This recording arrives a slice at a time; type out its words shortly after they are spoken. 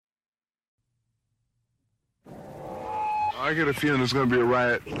I get a feeling there's going to be a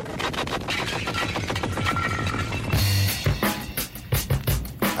riot.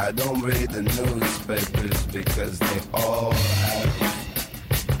 I don't read the newspapers because they all have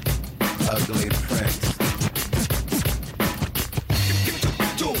ugly prints.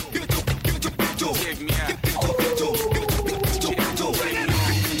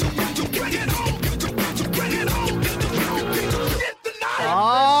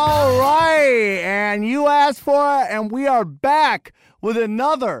 All right, and you asked for it, and we are back with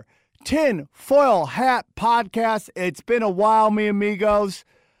another Tinfoil Hat podcast. It's been a while, mi amigos.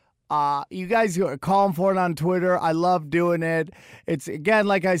 You guys are calling for it on Twitter. I love doing it. It's, again,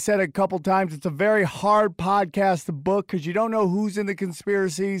 like I said a couple times, it's a very hard podcast to book because you don't know who's in the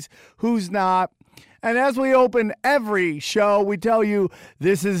conspiracies, who's not. And as we open every show, we tell you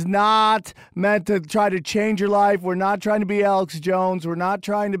this is not meant to try to change your life. We're not trying to be Alex Jones. We're not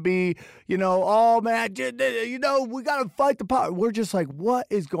trying to be, oh, man, we got to fight the power. We're just like, what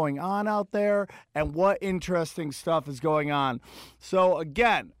is going on out there and what interesting stuff is going on? So,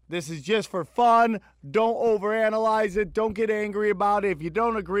 again, this is just for fun. Don't overanalyze it. Don't get angry about it. If you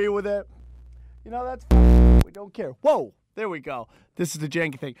don't agree with it, that's fine. We don't care. Whoa. There we go. This is the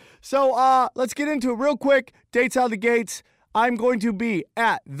janky thing. So let's get into it real quick. Dates out of the gates. I'm going to be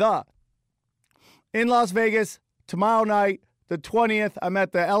in Las Vegas tomorrow night, the 20th. I'm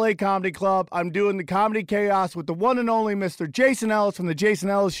at the LA Comedy Club. I'm doing the Comedy Chaos with the one and only Mr. Jason Ellis from the Jason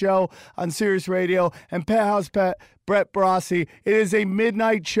Ellis Show on Sirius Radio and Pet House Pet Brett Brossi. It is a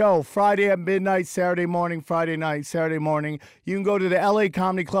midnight show, Friday at midnight, Saturday morning, Friday night, Saturday morning. You can go to the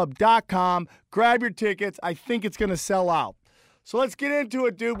LAComedyClub.com, grab your tickets. I think it's going to sell out. So let's get into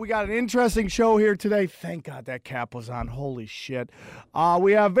it, dude. We got an interesting show here today. Thank God that cap was on. Holy shit.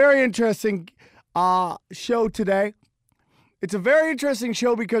 We have a very interesting show today. It's a very interesting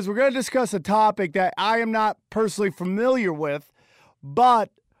show because we're going to discuss a topic that I am not personally familiar with, but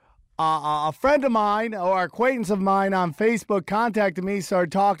a friend of mine or acquaintance of mine on Facebook contacted me,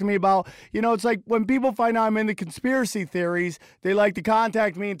 started talking to me about, it's like when people find out I'm into conspiracy theories, they like to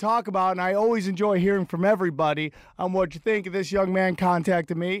contact me and talk about it, and I always enjoy hearing from everybody on what you think. This young man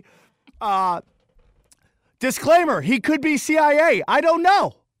contacted me. Disclaimer, he could be CIA. I don't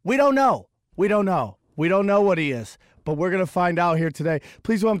know. We don't know. We don't know what he is, but we're going to find out here today.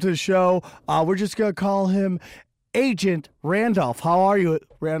 Please welcome to the show. We're just going to call him Agent Radoff. How are you,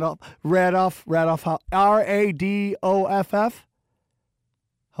 Radoff? Radoff. How? R-A-D-O-F-F?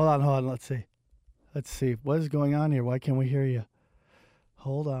 Hold on. Let's see. What is going on here? Why can't we hear you?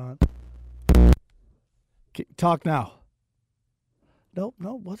 Hold on. Talk now. Nope.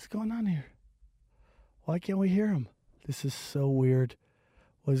 What's going on here? Why can't we hear him? This is so weird.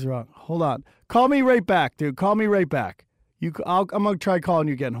 What is wrong? Hold on. Call me right back, dude. Call me right back. I'm going to try calling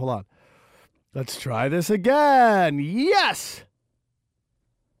you again. Hold on. Let's try this again. Yes.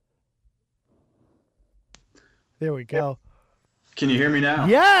 There we go. Can you hear me now?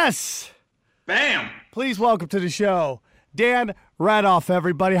 Yes. Bam. Please welcome to the show, Dan Radoff,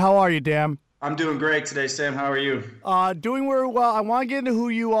 everybody. How are you, Dan? I'm doing great today, Sam. How are you? Doing very well. I want to get into who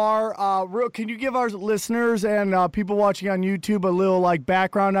you are. Can you give our listeners and people watching on YouTube a little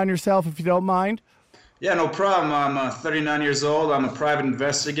background on yourself, if you don't mind? Yeah, no problem. I'm 39 years old. I'm a private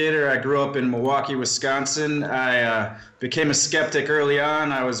investigator. I grew up in Milwaukee, Wisconsin. I became a skeptic early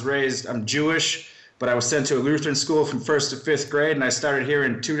on. I'm Jewish, but I was sent to a Lutheran school from 1st to 5th grade, and I started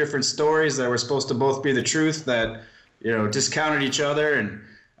hearing two different stories that were supposed to both be the truth that, discounted each other, and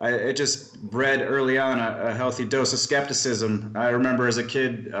it just bred early on a healthy dose of skepticism. I remember as a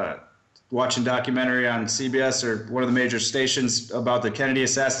kid watching documentary on CBS or one of the major stations about the Kennedy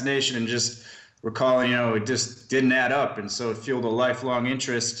assassination and just recalling, it just didn't add up, and so it fueled a lifelong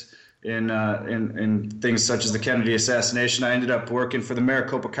interest in things such as the Kennedy assassination. I ended up working for the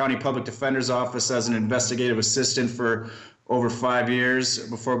Maricopa County Public Defender's Office as an investigative assistant for over 5 years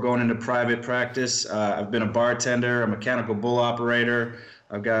before going into private practice. I've been a bartender, a mechanical bull operator.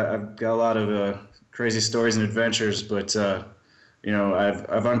 I've got a lot of crazy stories and adventures, but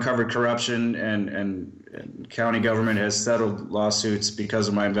I've uncovered corruption and county government has settled lawsuits because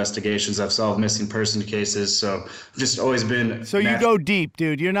of my investigations. I've solved missing person cases, so I've just always been. So you go deep,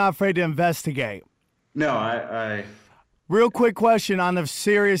 dude. You're not afraid to investigate. No, I. Real quick question on a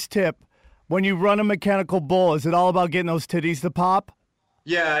serious tip: when you run a mechanical bull, is it all about getting those titties to pop?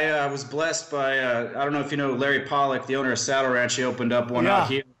 Yeah, I was blessed by. I don't know if you know Larry Pollock, the owner of Saddle Ranch. He opened up one out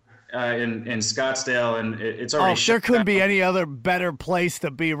here. In Scottsdale, and it's already there couldn't be any other better place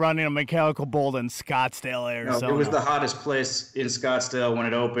to be running a mechanical bull than Scottsdale, Arizona. No, it was the hottest place in Scottsdale when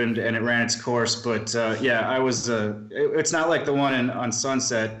it opened, and it ran its course. But I was. It's not like the one on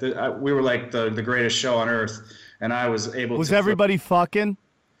Sunset. We were like the greatest show on earth. and I was able to. Was everybody fucking?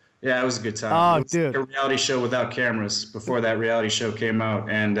 Yeah, it was a good time. Oh, it was dude. like a reality show without cameras before that reality show came out.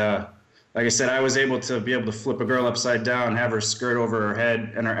 And like I said, I was able to flip a girl upside down, have her skirt over her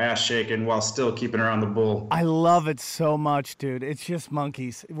head and her ass shaking while still keeping her on the bull. I love it so much, dude. It's just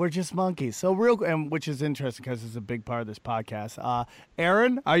monkeys. We're just monkeys. So and which is interesting because it's a big part of this podcast.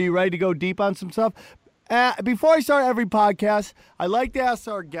 Aaron, are you ready to go deep on some stuff? Before I start every podcast, I like to ask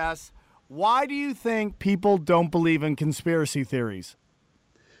our guests, why do you think people don't believe in conspiracy theories?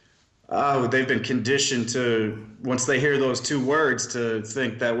 They've been conditioned to, once they hear those two words, to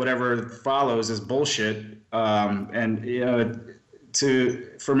think that whatever follows is bullshit. And you know,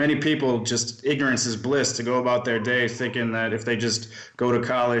 for many people, just ignorance is bliss, to go about their day thinking that if they just go to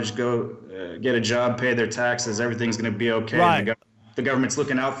college, get a job, pay their taxes, everything's going to be okay. Right. And the government's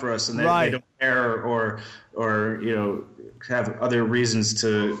looking out for us, and they don't care or you know, have other reasons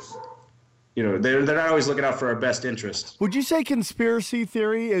to. You know, they're not always looking out for our best interest. Would you say conspiracy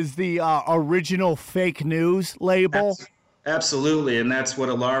theory is the original fake news label? Absolutely, and that's what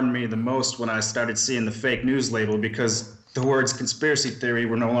alarmed me the most when I started seeing the fake news label, because the words conspiracy theory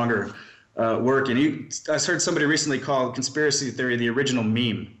were no longer working. I heard somebody recently call conspiracy theory the original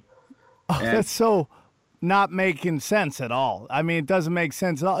meme. Oh, that's so not making sense at all. I mean, it doesn't make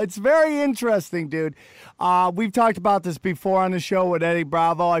sense at all. It's very interesting, dude. We've talked about this before on the show with Eddie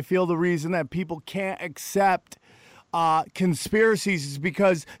Bravo. I feel the reason that people can't accept conspiracies is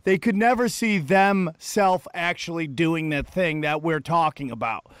because they could never see themselves actually doing the thing that we're talking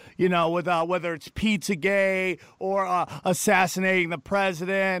about. You know, with whether it's Pizzagate or assassinating the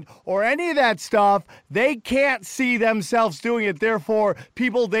president or any of that stuff, they can't see themselves doing it. Therefore,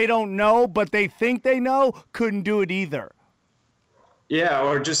 people they don't know but they think they know couldn't do it either. Yeah,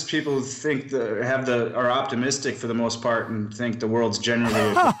 or just people who think are optimistic for the most part and think the world's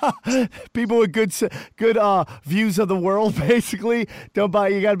generally people with good views of the world, basically. Don't buy.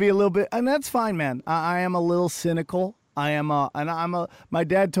 You got to be a little bit, and that's fine, man. I am a little cynical. My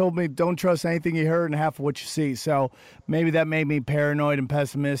dad told me don't trust anything you heard and half of what you see. So maybe that made me paranoid and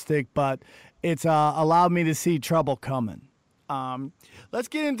pessimistic, but it's allowed me to see trouble coming. Let's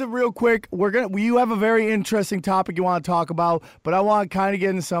get into real quick. You have a very interesting topic you want to talk about, but I want to kind of get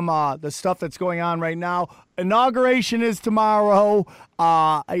into some the stuff that's going on right now. Inauguration is tomorrow.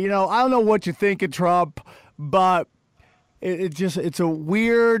 You know, I don't know what you think of Trump, but it's a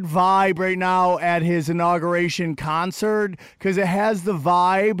weird vibe right now at his inauguration concert because it has the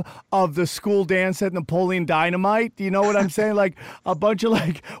vibe of the school dance at Napoleon Dynamite. Do you know what I'm saying? Like a bunch of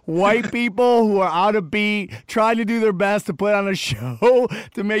like white people who are out of beat, trying to do their best to put on a show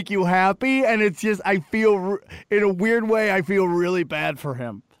to make you happy. And it's just, I feel in a weird way, I feel really bad for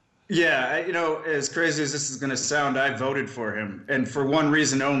him. Yeah, you know, as crazy as this is going to sound, I voted for him, and for one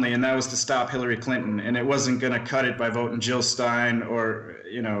reason only, and that was to stop Hillary Clinton. And it wasn't going to cut it by voting Jill Stein or,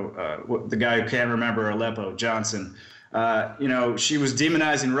 you know, the guy who can't remember Aleppo, Johnson. You know, she was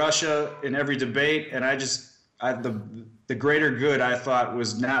demonizing Russia in every debate, and the greater good, I thought,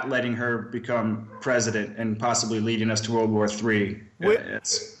 was not letting her become president and possibly leading us to World War III.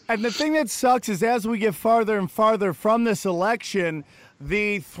 And the thing that sucks is as we get farther and farther from this election,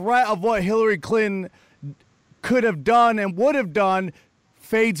 the threat of what Hillary Clinton could have done and would have done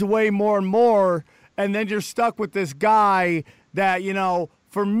fades away more and more. And then you're stuck with this guy that, you know,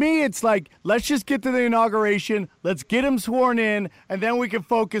 for me, it's like, let's just get to the inauguration. Let's get him sworn in. And then we can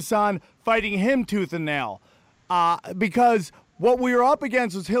focus on fighting him tooth and nail. Because what we were up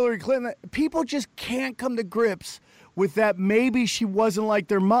against was Hillary Clinton. People just can't come to grips with that. Maybe she wasn't like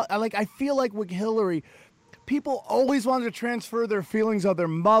their mother. Like, I feel like with Hillary, people always wanted to transfer their feelings of their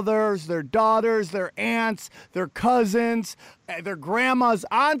mothers, their daughters, their aunts, their cousins, their grandmas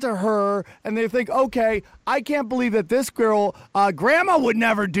onto her. And they think, okay, I can't believe that this girl, grandma would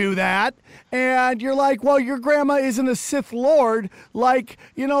never do that. And you're like, well, your grandma isn't a Sith Lord like,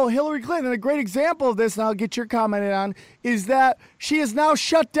 you know, Hillary Clinton. And a great example of this, and I'll get your comment on, is that she has now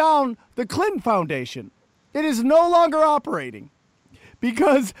shut down the Clinton Foundation. It is no longer operating.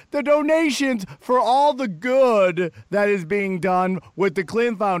 Because the donations for all the good that is being done with the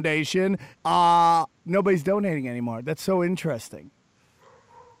Clinton Foundation, nobody's donating anymore. That's so interesting.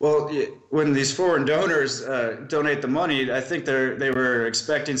 Well, when these foreign donors donate the money, I think they were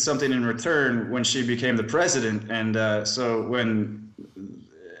expecting something in return when she became the president. And so when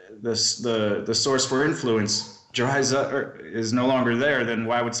the source for influence dries up or is no longer there, then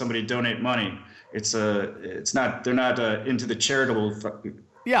why would somebody donate money? They're not into the charitable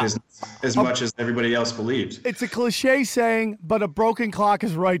Yeah. as much as everybody else believed. It's a cliche saying, but a broken clock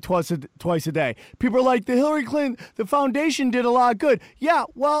is right twice a day. People are like, the Hillary Clinton, the foundation did a lot of good. Yeah,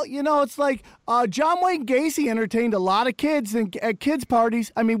 well, it's like John Wayne Gacy entertained a lot of kids at kids'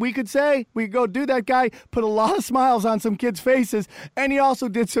 parties. I mean, we could go do that guy, put a lot of smiles on some kids' faces, and he also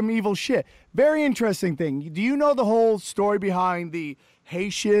did some evil shit. Very interesting thing. Do you know the whole story behind the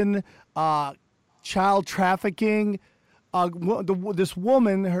Haitian child trafficking? This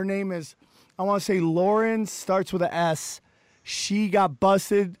woman, her name is, I want to say Lauren, starts with an S. She got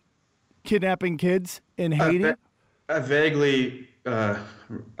busted kidnapping kids in Haiti. I vaguely, I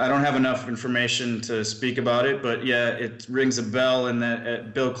don't have enough information to speak about it, but yeah, it rings a bell, and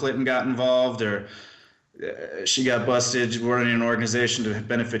that Bill Clinton got involved, or she got busted running an organization to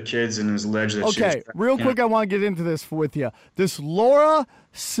benefit kids, and it was alleged that she was... Okay, real quick, I want to get into this with you. This Laura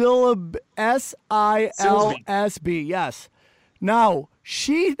Silsby, S-I-L-S-B, yes. Now,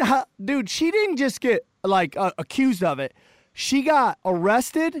 she didn't just get, accused of it. She got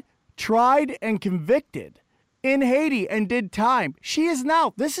arrested, tried, and convicted in Haiti and did time. She is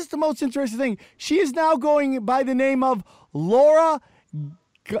now, this is the most interesting thing, she is now going by the name of Laura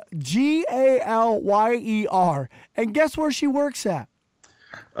Galyer. And guess where she works at?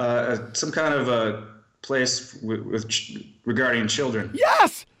 Some kind of a place regarding children.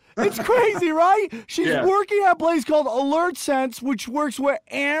 Yes! It's crazy, right? She's working at a place called Alert Sense, which works with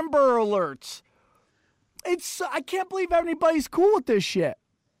Amber Alerts. I can't believe anybody's cool with this shit.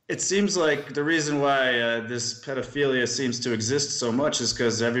 It seems like the reason why this pedophilia seems to exist so much is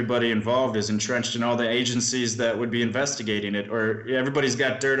because everybody involved is entrenched in all the agencies that would be investigating it, or everybody's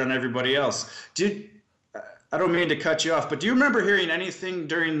got dirt on everybody else. I don't mean to cut you off, but do you remember hearing anything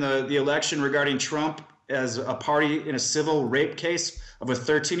during the election regarding Trump as a party in a civil rape case of a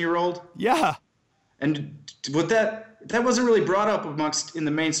 13-year-old? Yeah. And would that wasn't really brought up in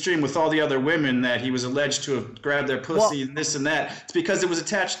the mainstream with all the other women that he was alleged to have grabbed their pussy and this and that. It's because he was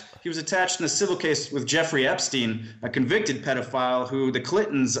attached in a civil case with Jeffrey Epstein, a convicted pedophile who the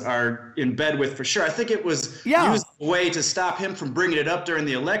Clintons are in bed with for sure. I think it was used a way to stop him from bringing it up during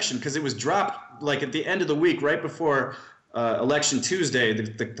the election, because it was dropped at the end of the week, right before Election Tuesday.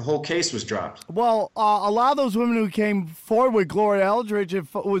 The whole case was dropped. Well, a lot of those women who came forward with Gloria Aldridge,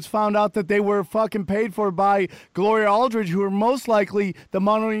 it was found out that they were fucking paid for by Gloria Aldridge, who were most likely the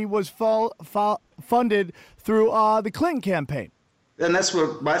money was funded through the Clinton campaign. And that's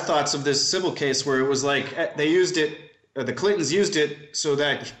what my thoughts of this civil case, where it was like they used it, the Clintons used it so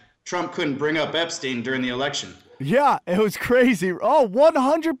that Trump couldn't bring up Epstein during the election. Yeah, it was crazy. Oh,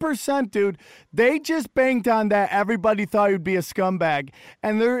 100%, dude. They just banked on that. Everybody thought he would be a scumbag.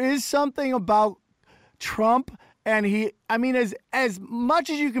 And there is something about Trump, and as much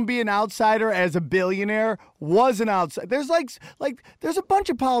as you can be an outsider as a billionaire, was an outsider. There's there's a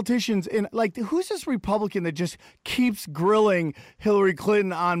bunch of politicians who's this Republican that just keeps grilling Hillary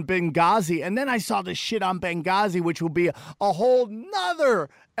Clinton on Benghazi? And then I saw this shit on Benghazi, which will be a whole nother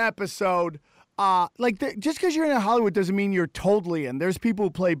episode. Just because you're in Hollywood doesn't mean you're totally in. There's people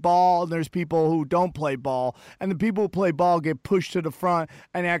who play ball, and there's people who don't play ball. And the people who play ball get pushed to the front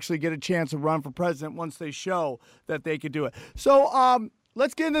and actually get a chance to run for president once they show that they could do it. So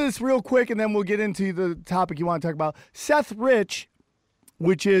let's get into this real quick, and then we'll get into the topic you want to talk about. Seth Rich,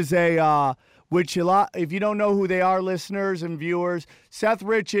 which is if you don't know who they are, listeners and viewers, Seth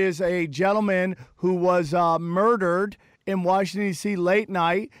Rich is a gentleman who was murdered in Washington, D.C. late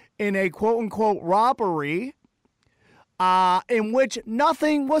night in a quote-unquote robbery in which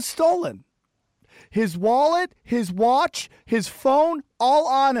nothing was stolen. His wallet, his watch, his phone, all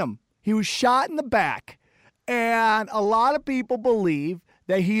on him. He was shot in the back. And a lot of people believe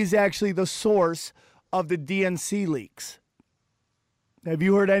that he's actually the source of the DNC leaks. Have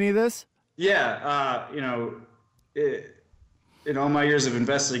you heard any of this? Yeah, in all my years of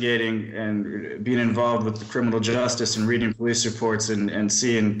investigating and being involved with the criminal justice and reading police reports and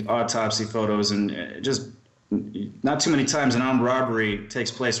seeing autopsy photos, and just not too many times an armed robbery takes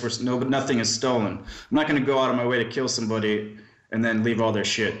place where nothing is stolen. I'm not going to go out of my way to kill somebody and then leave all their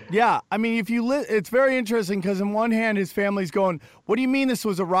shit. Yeah, I mean, it's very interesting because on one hand, his family's going, what do you mean this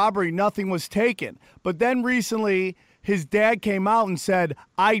was a robbery? Nothing was taken. But then recently, his dad came out and said,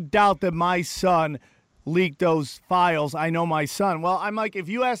 I doubt that my son leaked those files. I know my son. Well, I'm like, if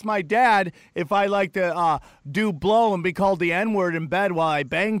you ask my dad if I like to do blow and be called the N-word in bed while I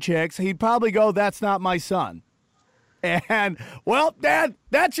bang chicks, he'd probably go, that's not my son. And, well, Dad,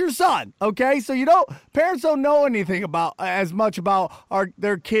 that's your son, okay? So parents don't know anything about as much about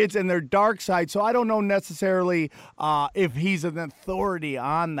their kids and their dark side, so I don't know necessarily if he's an authority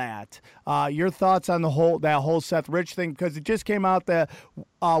on that. Your thoughts on that whole Seth Rich thing? Because it just came out that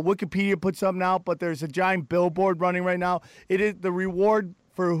Wikipedia put something out, but there's a giant billboard running right now. It is the reward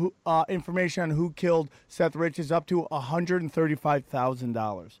for information on who killed Seth Rich is up to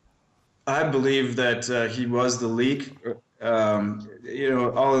 $135,000. I believe that he was the leak. Julian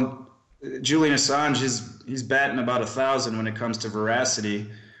Assange, he's batting about 1,000 when it comes to veracity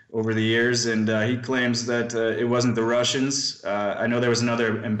over the years, and he claims that it wasn't the Russians. I know there was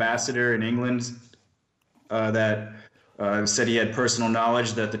another ambassador in England that said he had personal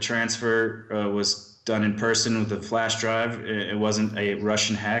knowledge that the transfer was done in person with a flash drive. It wasn't a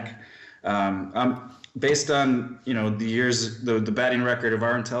Russian hack. Based on the years, the batting record of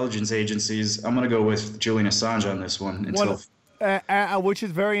our intelligence agencies, I'm going to go with Julian Assange on this one. Which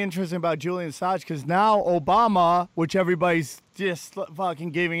is very interesting about Julian Assange, because now Obama, which everybody's just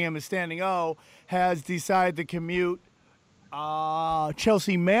fucking giving him a standing O, has decided to commute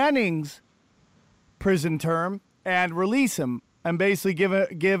Chelsea Manning's prison term and release him. And basically give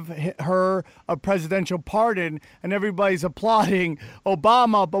her a presidential pardon, and everybody's applauding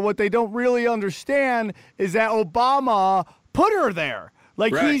Obama. But what they don't really understand is that Obama put her there.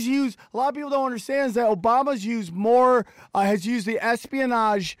 Like, right. He's used, a lot of people don't understand is that Obama's used has used the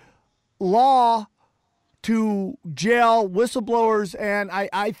espionage law to jail whistleblowers and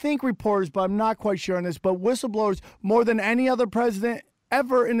I think reporters, but I'm not quite sure on this, but whistleblowers more than any other president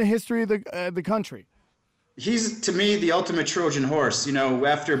ever in the history of the country. He's, to me, the ultimate Trojan horse.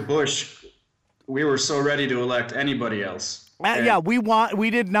 After Bush, we were so ready to elect anybody else.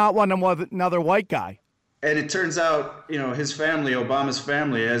 We did not want another white guy. And it turns out, his family, Obama's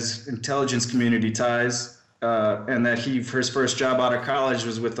family, has intelligence community ties, and that for his first job out of college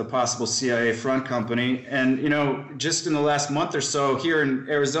was with a possible CIA front company. And, just in the last month or so here in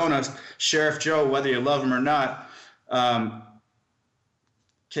Arizona, Sheriff Joe, whether you love him or not,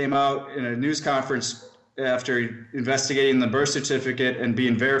 came out in a news conference after investigating the birth certificate and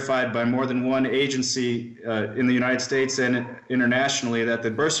being verified by more than one agency in the United States and internationally that the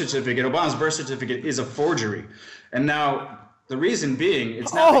Obama's birth certificate is a forgery. And now the reason being,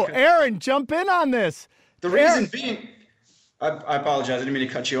 it's not. Aaron, jump in on this. Reason being, I apologize. I didn't mean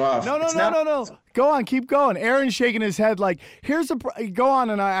to cut you off. No. Go on, keep going. Aaron's shaking his head like, go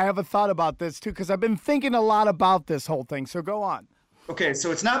on, and I have a thought about this too, because I've been thinking a lot about this whole thing. So go on. Okay,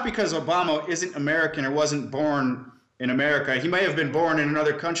 so it's not because Obama isn't American or wasn't born in America. He may have been born in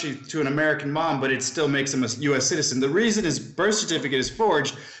another country to an American mom, but it still makes him a U.S. citizen. The reason his birth certificate is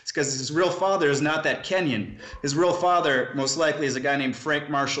forged is because his real father is not that Kenyan. His real father most likely is a guy named Frank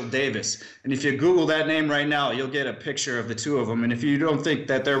Marshall Davis. And if you Google that name right now, you'll get a picture of the two of them. And if you don't think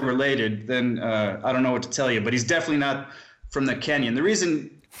that they're related, then I don't know what to tell you. But he's definitely not from the Kenyan. The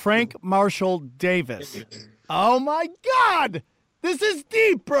reason... Frank Marshall Davis. Oh, my God! This is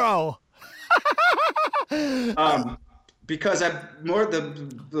deep, bro. Because the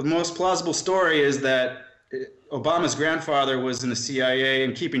most plausible story is that Obama's grandfather was in the CIA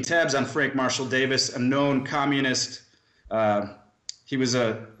and keeping tabs on Frank Marshall Davis, a known communist. He was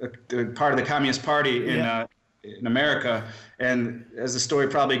a part of the Communist Party in America, and as the story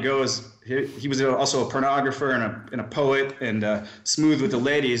probably goes, he was also a pornographer and a poet and smooth with the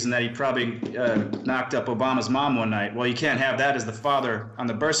ladies, and that he probably knocked up Obama's mom one night. Well, you can't have that as the father on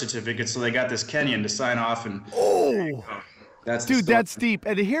the birth certificate, so they got this Kenyan to sign off. And that's deep.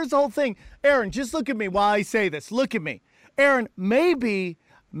 And here's the whole thing, Aaron. Just look at me while I say this. Look at me, Aaron. Maybe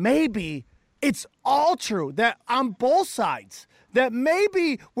it's all true that on both sides. That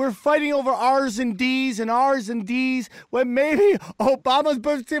maybe we're fighting over R's and D's when maybe Obama's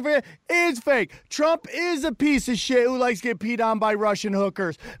birth certificate is fake. Trump is a piece of shit who likes to get peed on by Russian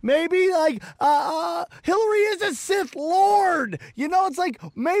hookers. Maybe Hillary is a Sith Lord. It's like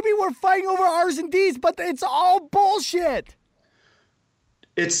maybe we're fighting over R's and D's, but it's all bullshit.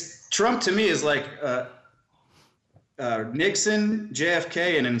 It's Trump to me is like Nixon,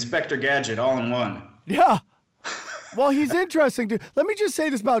 JFK, and Inspector Gadget all in one. Yeah. Well, he's interesting, too. Let me just say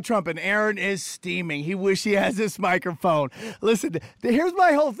this about Trump, and Aaron is steaming. He wish he has this microphone. Listen, here's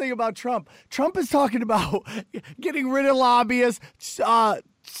my whole thing about Trump. Trump is talking about getting rid of lobbyists,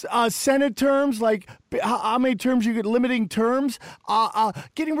 Senate terms, like how many terms you get, limiting terms,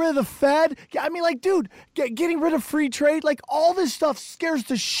 getting rid of the Fed. I mean, like, dude, getting rid of free trade, like all this stuff scares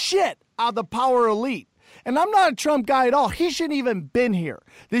the shit out of the power elite. And I'm not a Trump guy at all. He shouldn't even been here.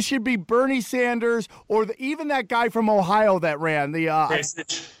 This should be Bernie Sanders or even that guy from Ohio that ran the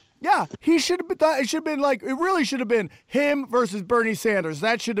Yeah, he should have been. It should have been like, it really should have been him versus Bernie Sanders.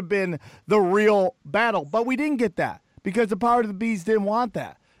 That should have been the real battle. But we didn't get that because the power of the bees didn't want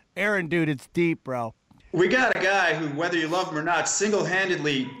that. Aaron, dude, it's deep, bro. We got a guy who, whether you love him or not,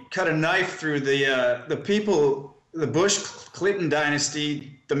 single-handedly cut a knife through the people, the Bush-Clinton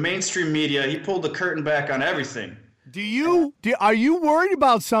dynasty, the mainstream media. He pulled the curtain back on everything. Are you worried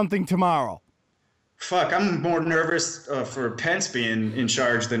about something tomorrow? Fuck, I'm more nervous for Pence being in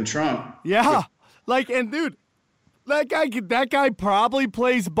charge than Trump. Yeah, and dude, that guy probably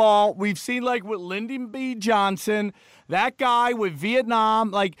plays ball. We've seen with Lyndon B. Johnson, that guy with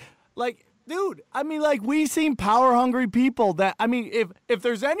Vietnam, dude. I mean, we've seen power hungry people. That I mean, if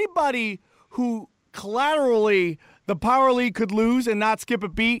there's anybody who collaterally the power league could lose and not skip a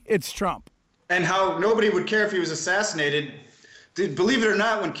beat, it's Trump. And how nobody would care if he was assassinated. Dude, believe it or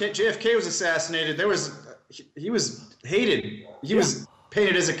not, when JFK was assassinated, he was hated. He was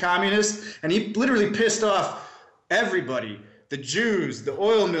painted as a communist, and he literally pissed off everybody. The Jews, the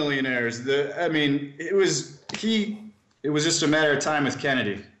oil millionaires. It was just a matter of time with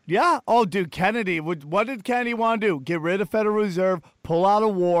Kennedy. Yeah. Oh, dude, Kennedy. What did Kennedy want to do? Get rid of Federal Reserve, pull out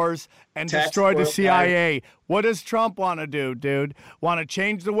of wars, and destroy the CIA. What does Trump want to do, dude? Want to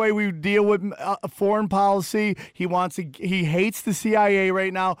change the way we deal with foreign policy? He hates the CIA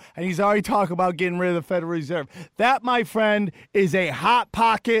right now, and he's already talking about getting rid of the Federal Reserve. That, my friend, is a hot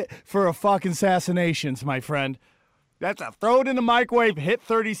pocket for a fucking assassinations, my friend. That's a throw it in the microwave, hit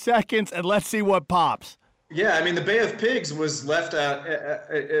 30 seconds, and let's see what pops. Yeah, I mean, the Bay of Pigs was left out.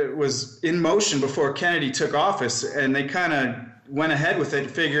 It was in motion before Kennedy took office, and they kind of went ahead with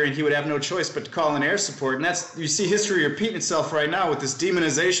it, figuring he would have no choice but to call in air support. And you see history repeating itself right now with this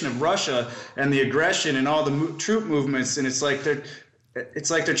demonization of Russia and the aggression and all the troop movements. And it's like they're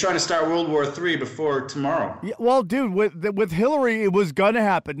trying to start World War III before tomorrow. Yeah, well, dude, with Hillary, it was going to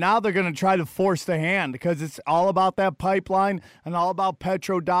happen. Now they're going to try to force the hand because it's all about that pipeline and all about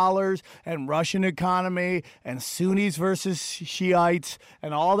petrodollars and Russian economy and Sunnis versus Shiites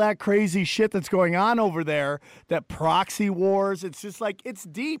and all that crazy shit that's going on over there, that proxy wars. It's just it's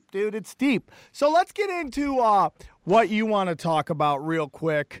deep, dude. It's deep. So let's get into what you want to talk about real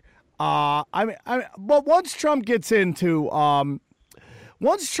quick. But once Trump gets in,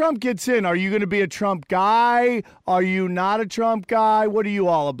 are you going to be a Trump guy? Are you not a Trump guy? What are you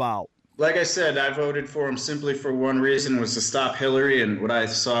all about? Like I said, I voted for him simply for one reason, was to stop Hillary, and what I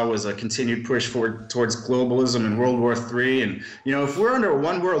saw was a continued push towards globalism and World War III. And if we're under a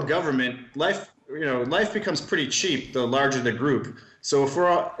one world government, life becomes pretty cheap the larger the group. So if we're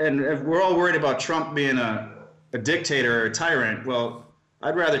all worried about Trump being a dictator or a tyrant, well,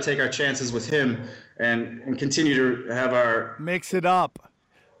 I'd rather take our chances with him and continue to have our mix it up.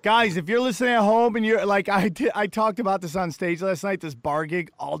 Guys, if you're listening at home and you're I talked about this on stage last night, this bar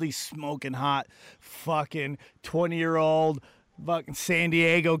gig, all these smoking hot fucking 20-year-old fucking San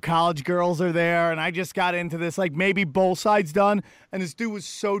Diego college girls are there, and I just got into this, maybe both sides done, and this dude was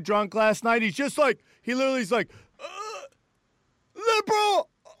so drunk last night, he's just he's like, liberal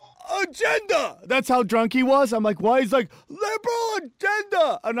agenda. That's how drunk he was. I'm like, why? He's like, liberal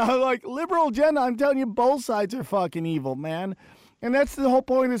agenda. And I'm like, liberal agenda? I'm telling you, both sides are fucking evil, man. And that's the whole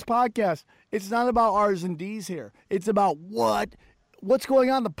point of this podcast. It's not about R's and D's here. It's about what's going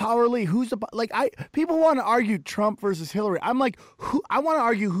on, the power league. People want to argue Trump versus Hillary. I'm like, I want to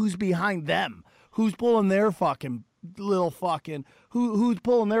argue who's behind them. Who's pulling their fucking little fucking, who's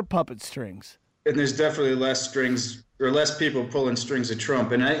pulling their puppet strings. And there's definitely less people pulling strings of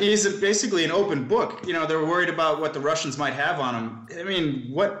Trump. And he's basically an open book. They're worried about what the Russians might have on him. I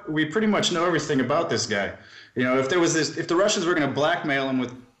mean, we pretty much know everything about this guy. If the Russians were going to blackmail him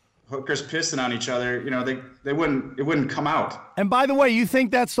with hookers pissing on each other, it wouldn't come out. And by the way, you think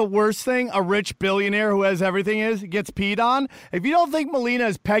that's the worst thing? A rich billionaire who has everything gets peed on? If you don't think Melina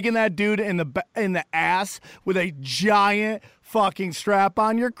is pegging that dude in the ass with a giant fucking strap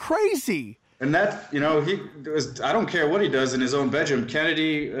on, you're crazy. And that, I don't care what he does in his own bedroom.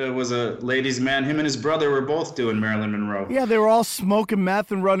 Kennedy was a ladies' man. Him and his brother were both doing Marilyn Monroe. Yeah, they were all smoking meth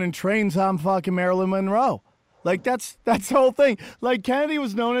and running trains on fucking Marilyn Monroe. That's the whole thing. Kennedy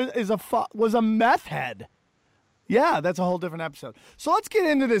was known as was a meth head. Yeah, that's a whole different episode. So let's get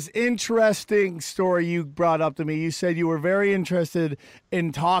into this interesting story you brought up to me. You said you were very interested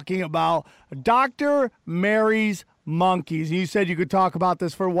in talking about Dr. Mary's monkeys. You said you could talk about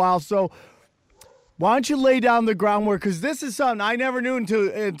this for a while. So Why don't you lay down the groundwork? Because this is something I never knew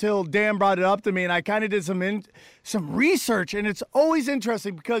until Dan brought it up to me, and I kind of did some research, and it's always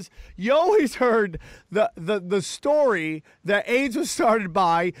interesting because you always heard the story that AIDS was started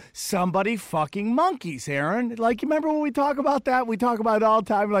by somebody fucking monkeys, Aaron. Like, you remember when we talk about that? We talk about it all the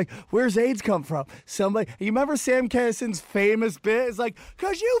time. Like, where's AIDS come from? Somebody. You remember Sam Kinnison's famous bit? It's like,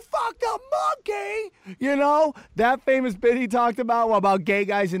 because you fucked a monkey. You know? That famous bit he talked about gay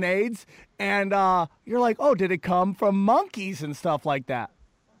guys and AIDS. And you're like, oh, did it come from monkeys and stuff like that?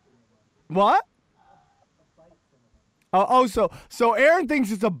 What? So Aaron thinks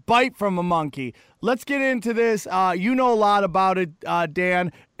it's a bite from a monkey. Let's get into this. You know a lot about it,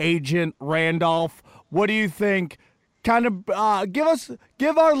 Dan. Agent Randolph. What do you think? Kind of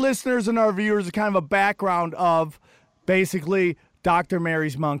give our listeners and our viewers a kind of a background of basically Dr.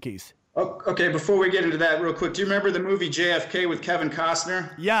 Mary's monkeys. Okay, before we get into that real quick, do you remember the movie JFK with Kevin Costner?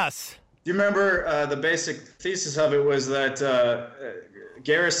 Yes. Do you remember the basic thesis of it was that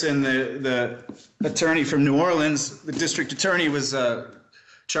Garrison, the attorney from New Orleans, the district attorney, was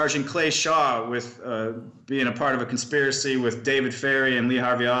charging Clay Shaw with being a part of a conspiracy with David Ferrie and Lee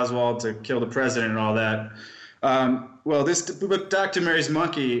Harvey Oswald to kill the president and all that. Well, this book, Dr. Mary's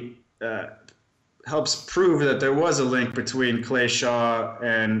Monkey, helps prove that there was a link between Clay Shaw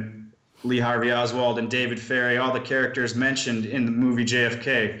and Lee Harvey Oswald and David Ferrie, all the characters mentioned in the movie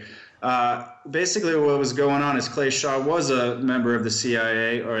JFK. Basically, what was going on is Clay Shaw was a member of the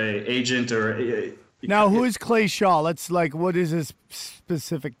CIA or an agent or. Now, who is Clay Shaw? What is his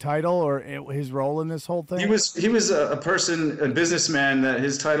specific title or his role in this whole thing? He was a businessman that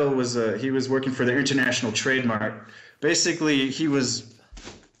his title was he was working for the International Trade Mart. Basically, he was.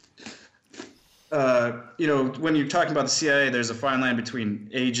 When you're talking about the CIA, there's a fine line between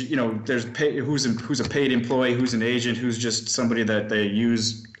agent. There's who's a paid employee, who's an agent, who's just somebody that they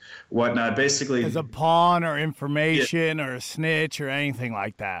use. Whatnot, basically as a pawn or information or a snitch or anything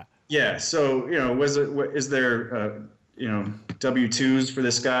like that. Yeah. So is there W-2s for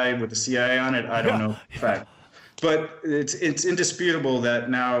this guy with the CIA on it? I don't know. Fact, but it's indisputable that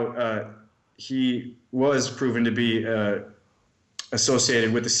now he was proven to be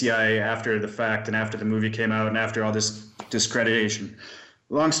associated with the CIA after the fact and after the movie came out and after all this discreditation.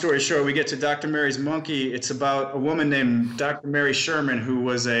 Long story short, we get to Dr. Mary's Monkey. It's about a woman named Dr. Mary Sherman, who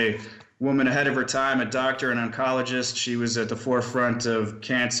was a woman ahead of her time, a doctor, an oncologist. She was at the forefront of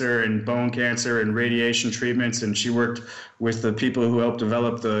cancer and bone cancer and radiation treatments, and she worked with the people who helped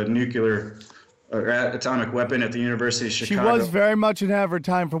develop the nuclear or atomic weapon at the University of Chicago. She was very much ahead of her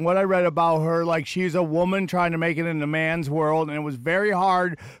time from what I read about her. Like, she's a woman trying to make it in the man's world, and it was very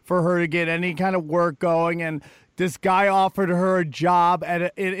hard for her to get any kind of work going, and this guy offered her a job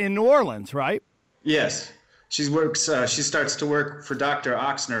in New Orleans, right? Yes. She starts to work for Dr.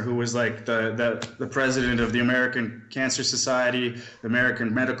 Ochsner, who was like the president of the American Cancer Society, the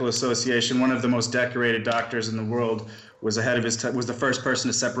American Medical Association, one of the most decorated doctors in the world, was ahead of his time, was the first person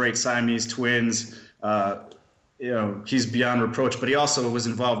to separate Siamese twins. He's beyond reproach, but he also was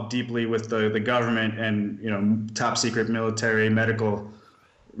involved deeply with the government and, top secret military medical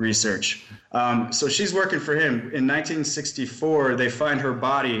research. So she's working for him. In 1964, they find her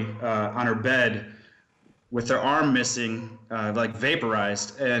body on her bed with her arm missing,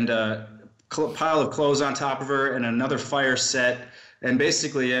 vaporized, and a pile of clothes on top of her and another fire set. And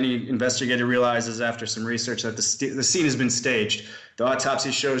basically, any investigator realizes after some research that the scene has been staged. The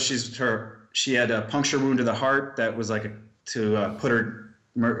autopsy shows she had a puncture wound to the heart that was to put her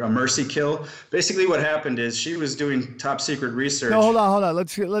a mercy kill. Basically, what happened is she was doing top secret research. No, hold on.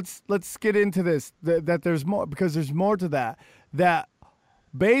 Let's get into this. That there's more, because there's more to that. That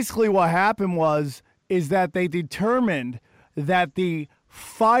basically what happened is that they determined that the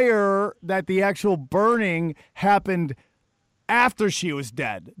fire, that the actual burning happened after she was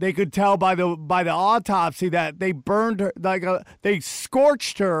dead. They could tell by the autopsy that they burned her, they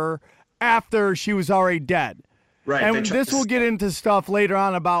scorched her after she was already dead. Right. And this will get into stuff later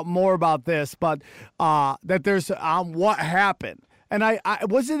on more about this, but that there's what happened. And I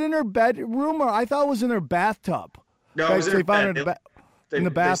was it in her bedroom, or I thought it was in her bathtub? No, it was in her bed. In the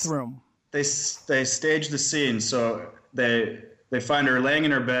bathroom. They staged the scene, so they find her laying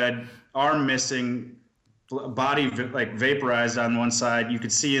in her bed, arm missing, body vaporized on one side. You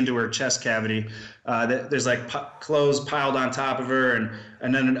could see into her chest cavity. There's clothes piled on top of her,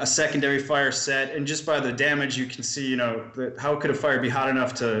 and then a secondary fire set. And just by the damage, you can see, how could a fire be hot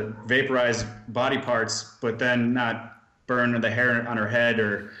enough to vaporize body parts, but then not burn the hair on her head,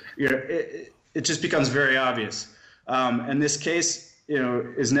 or it just becomes very obvious. And this case,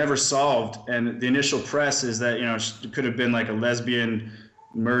 is never solved. And the initial press is that, it could have been like a lesbian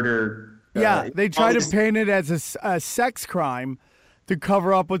murder Yeah, they try to paint it as a sex crime to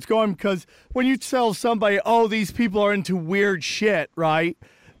cover up what's going on, because when you tell somebody, oh, these people are into weird shit, right?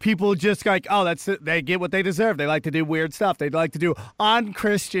 People just like, oh, that's it. They get what they deserve. They like to do weird stuff. They like to do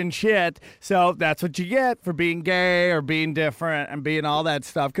unchristian shit. So that's what you get for being gay or being different and being all that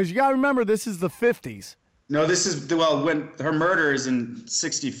stuff. Because you got to remember, this is the 50s. No, this is, well, when her murder is in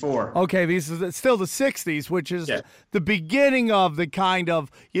 64. Okay, this is still the 60s, which is the beginning of the kind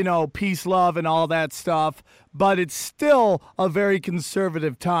of, peace, love, and all that stuff. But it's still a very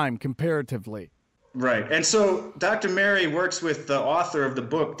conservative time comparatively. Right. And so Dr. Mary works with the author of the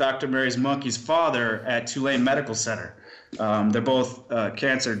book, Dr. Mary's Monkey's father, at Tulane Medical Center. They're both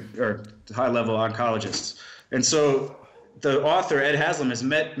cancer or high-level oncologists. And so the author, Ed Haslam, has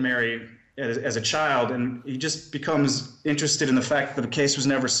met Mary as a child, and he just becomes interested in the fact that the case was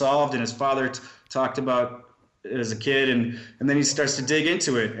never solved, and his father talked about it as a kid, and then he starts to dig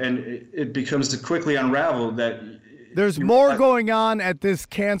into it, and it becomes to quickly unravel that there's more going on at this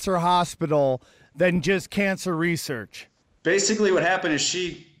cancer hospital than just cancer research. Basically what happened is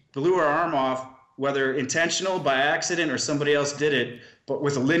she blew her arm off, whether intentional, by accident, or somebody else did it, but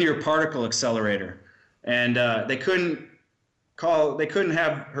with a linear particle accelerator. And they couldn't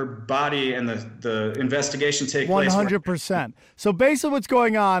have her body and the investigation take place. 100%. So basically what's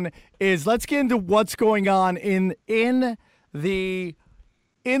going on is, let's get into what's going on in the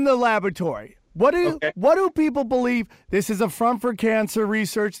laboratory. What do people believe? This is a front for cancer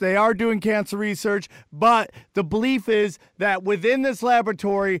research. They are doing cancer research, but the belief is that within this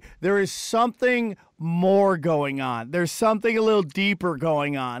laboratory, there is something more going on. There's something a little deeper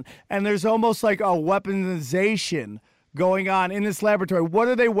going on, and there's almost like a weaponization going on in this laboratory. What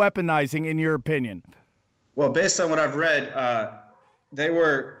are they weaponizing, in your opinion? Well, based on what I've read, they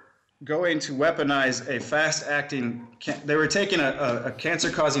were going to weaponize a fast-acting. They were taking a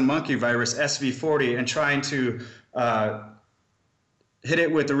cancer-causing monkey virus, SV40, and trying to hit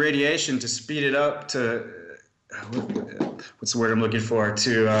it with the radiation to speed it up to what's the word I'm looking for?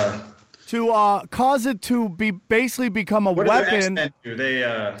 To cause it to basically become a weapon. They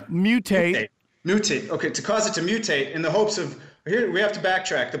mutate. Mutate. Okay, to cause it to mutate in the hopes of. Here we have to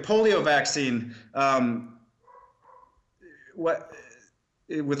backtrack. The polio vaccine.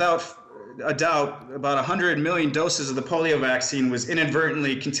 Without a doubt, about 100 million doses of the polio vaccine was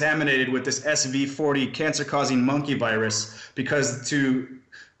inadvertently contaminated with this SV40 cancer-causing monkey virus, because to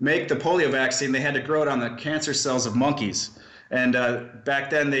make the polio vaccine, they had to grow it on the cancer cells of monkeys. And back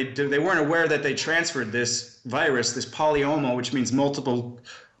then, they weren't aware that they transferred this virus, this polyoma, which means multiple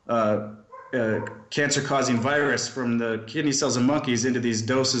cancer-causing virus, from the kidney cells of monkeys into these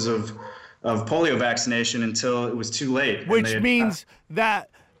doses of polio vaccination until it was too late. Which means that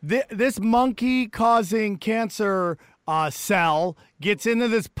this monkey-causing cancer cell gets into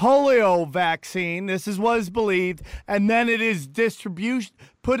this polio vaccine. This is what is believed, and then it is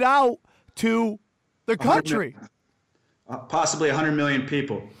put out to the country. Possibly 100 million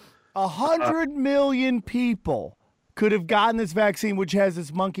people. 100 million people could have gotten this vaccine, which has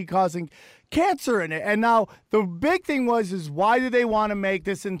this monkey-causing cancer in it. And now the big thing is why do they want to make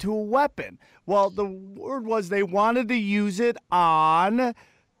this into a weapon? Well, the word was they wanted to use it on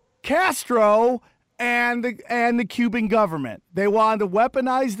Castro and the Cuban government. They wanted to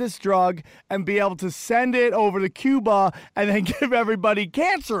weaponize this drug and be able to send it over to Cuba and then give everybody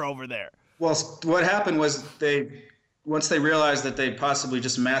cancer over there. Well, what happened was once they realized that they possibly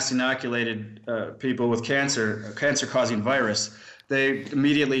just mass inoculated people with cancer-causing virus, they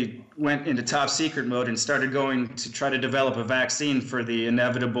immediately went into top secret mode and started going to try to develop a vaccine for the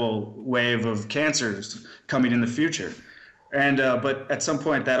inevitable wave of cancers coming in the future. And but at some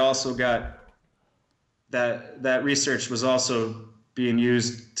point, that also got that research was also being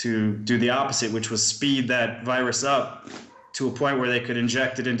used to do the opposite, which was speed that virus up to a point where they could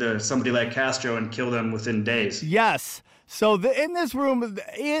inject it into somebody like Castro and kill them within days. Yes. So in this room,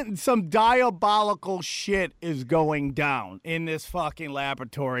 some diabolical shit is going down in this fucking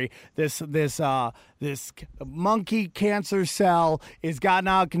laboratory. This monkey cancer cell is gotten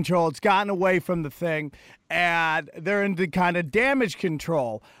out of control. It's gotten away from the thing, and they're into kind of damage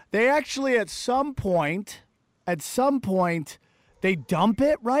control. They actually, at some point, they dump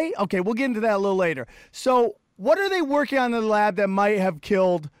it, right? Okay, we'll get into that a little later. So what are they working on in the lab that might have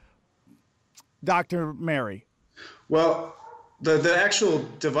killed Dr. Mary? Well, the actual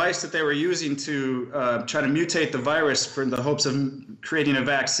device that they were using to try to mutate the virus for the hopes of creating a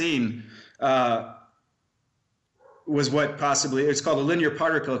vaccine was it's called a linear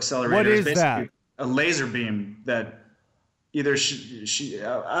particle accelerator. What is that? A laser beam that either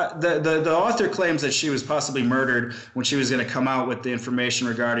the author claims that she was possibly murdered when she was going to come out with the information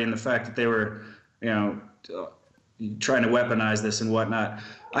regarding the fact that they were, trying to weaponize this and whatnot.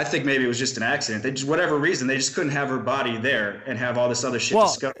 I think maybe it was just an accident. They just, whatever reason, they just couldn't have her body there and have all this other shit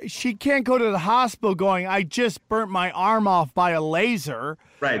discovered. She can't go to the hospital going, I just burnt my arm off by a laser.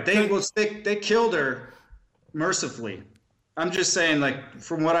 Right. They killed her mercifully. I'm just saying, like,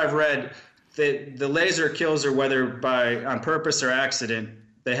 from what I've read, the laser kills her whether on purpose or accident.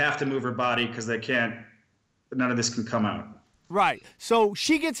 They have to move her body because none of this can come out. Right. So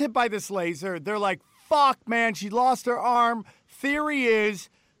she gets hit by this laser. They're like, fuck, man, she lost her arm. Theory is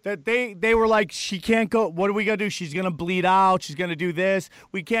that they were like, she can't go. What are we going to do? She's going to bleed out. She's going to do this.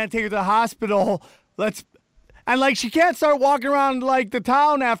 We can't take her to the hospital. And like, she can't start walking around like the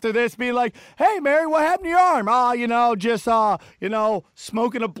town after this being like, hey, Mary, what happened to your arm? Just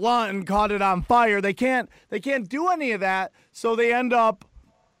smoking a blunt and caught it on fire. They can't do any of that. So they end up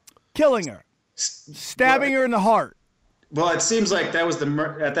killing her, stabbing her in the heart. Well, it seems like that was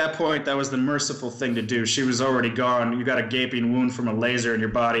at that point, that was the merciful thing to do. She was already gone. You got a gaping wound from a laser in your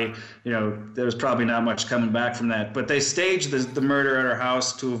body. There was probably not much coming back from that. But they staged the murder at her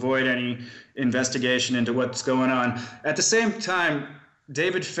house to avoid any investigation into what's going on. At the same time,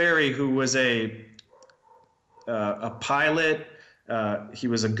 David Ferry, who was a pilot, he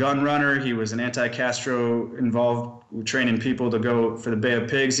was a gun runner. He was an anti-Castro involved, training people to go for the Bay of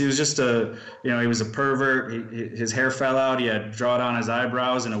Pigs. He was just he was a pervert. His hair fell out. He had drawn on his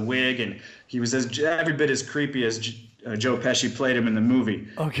eyebrows and a wig, and he was every bit as creepy as Joe Pesci played him in the movie.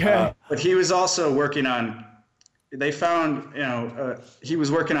 Okay. But he was also working on. They found, he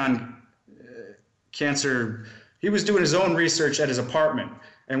was working on cancer. He was doing his own research at his apartment.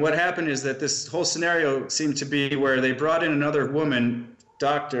 And what happened is that this whole scenario seemed to be where they brought in another woman,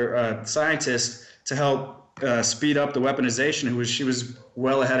 scientist, to help speed up the weaponization. She was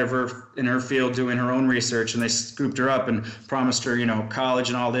well ahead of her in her field doing her own research, and they scooped her up and promised her, college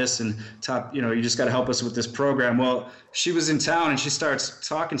and all this, and you just got to help us with this program. Well, she was in town and she starts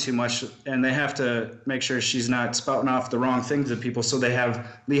talking too much, and they have to make sure she's not spouting off the wrong things to people. So they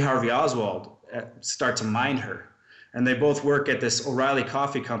have Lee Harvey Oswald start to mine her. And they both work at this O'Reilly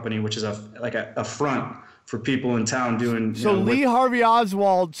Coffee Company, which is a front for people in town doing. So Lee Harvey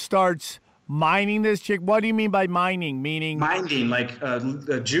Oswald starts mining this chick. What do you mean by mining? Meaning mining, like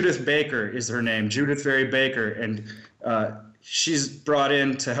Judith Baker is her name, Judith Ferry Baker, and she's brought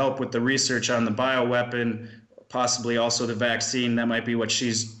in to help with the research on the bioweapon, possibly also the vaccine. That might be what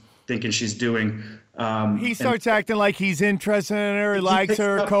she's thinking she's doing. He starts acting like he's interested in her, he likes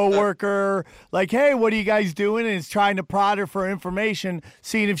her, coworker, like, hey, what are you guys doing? And is trying to prod her for information,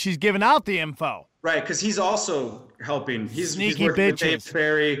 seeing if she's giving out the info. Right, because he's also helping. He's Sneaky working bitches. with Dave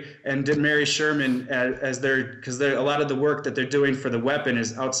Ferry and Mary Sherman because a lot of the work that they're doing for the weapon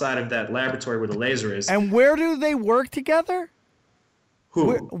is outside of that laboratory where the laser is. And where do they work together?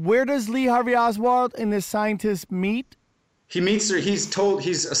 Who? Where does Lee Harvey Oswald and this scientist meet? He meets her.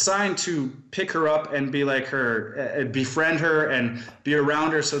 He's assigned to pick her up and be like her, befriend her and be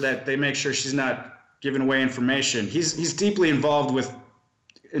around her so that they make sure she's not giving away information. He's deeply involved with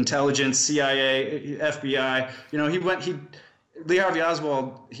intelligence, CIA, FBI. Lee Harvey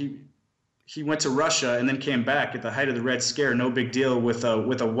Oswald, he went to Russia and then came back at the height of the Red Scare. No big deal with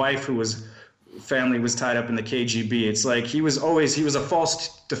a wife whose family was tied up in the KGB. It's like he was a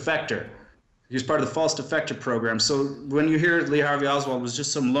false defector. He was part of the false defector program. So when you hear Lee Harvey Oswald was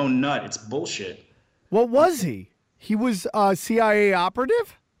just some lone nut, it's bullshit. What was he? He was a CIA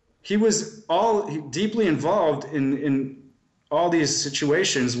operative? He was deeply involved in all these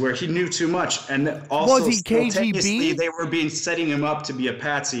situations where he knew too much, and also was he KGB? They were setting him up to be a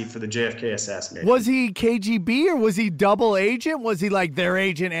patsy for the JFK assassination. Was he KGB or was he double agent? Was he like their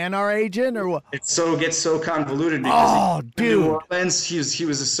agent and our agent, or what? It gets so convoluted because in New Orleans, he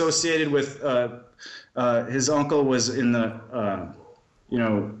was associated with his uncle was in the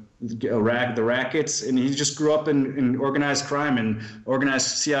the rackets, and he just grew up in organized crime and organized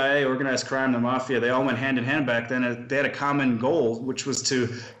CIA, organized crime, the mafia. They all went hand in hand back then. They had a common goal, which was to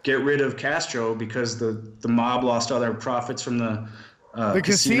get rid of Castro because the mob lost all their profits from the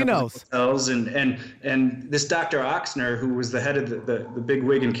casinos, hotels, and this Dr. Oxner, who was the head of the big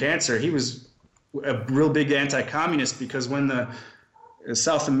wig in cancer, he was a real big anti-communist because when the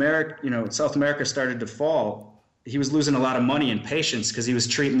South America started to fall, he was losing a lot of money and patience because he was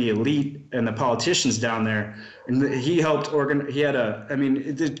treating the elite and the politicians down there. And he helped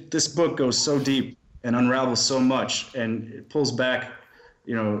this book goes so deep and unravels so much, and it pulls back,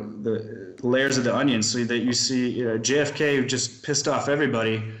 the layers of the onion so that you see JFK just pissed off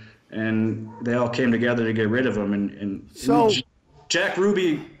everybody. and they all came together to get rid of him. And So Jack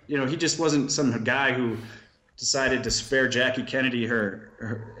Ruby, he just wasn't some guy who decided to spare Jackie Kennedy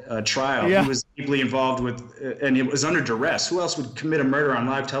her trial. Yeah. He was deeply involved with, and it was under duress. Who else would commit a murder on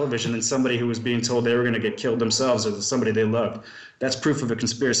live television than somebody who was being told they were going to get killed themselves or somebody they loved? That's proof of a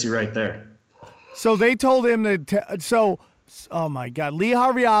conspiracy right there. So they told him that. Oh my God, Lee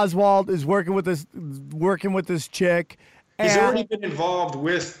Harvey Oswald is working with this chick. He's already been involved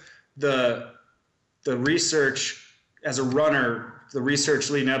with the research as a runner, the research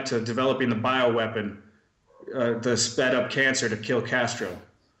leading up to developing the bioweapon, the sped up cancer to kill Castro.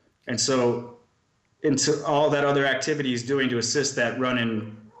 And so into all that other activity he's doing to assist that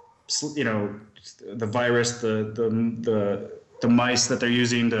run-in, the virus, the mice that they're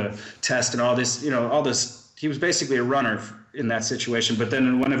using to test and all this, he was basically a runner in that situation. But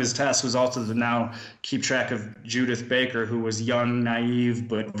then one of his tasks was also to now keep track of Judith Baker, who was young, naive,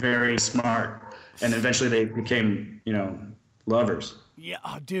 but very smart. And eventually they became, lovers. Yeah,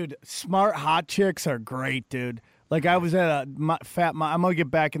 dude, smart hot chicks are great, dude. Like I was at I'm going to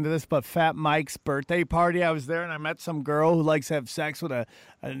get back into this, but Fat Mike's birthday party, I was there and I met some girl who likes to have sex with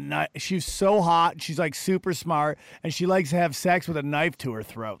she's so hot, she's like super smart, and she likes to have sex with a knife to her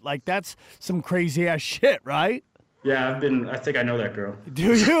throat. Like that's some crazy ass shit, right? Yeah, I think I know that girl.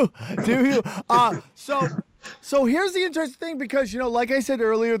 Do you? So here's the interesting thing, because, like I said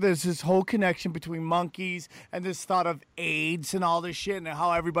earlier, there's this whole connection between monkeys and this thought of AIDS and all this shit and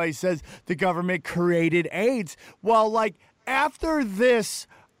how everybody says the government created AIDS. Well, like after this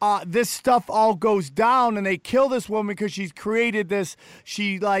stuff all goes down and they kill this woman because she's created this,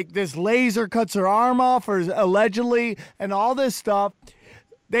 this laser cuts her arm off, or allegedly, and all this stuff,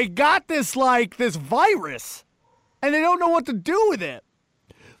 they got this virus and they don't know what to do with it.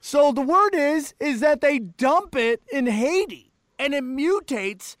 So the word is that they dump it in Haiti, and it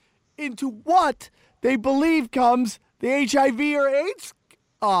mutates into what they believe comes the HIV or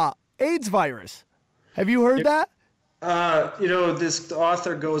AIDS virus. Have you heard that? This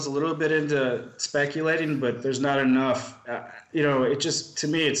author goes a little bit into speculating, but there's not enough. It just, to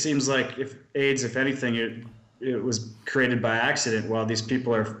me, it seems like if AIDS, if anything, it was created by accident while these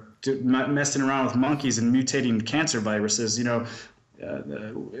people are messing around with monkeys and mutating cancer viruses.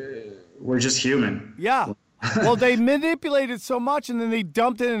 We're just human. Yeah. Well, they manipulated so much, and then they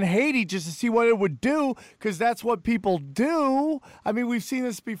dumped it in Haiti just to see what it would do, because that's what people do. I mean, we've seen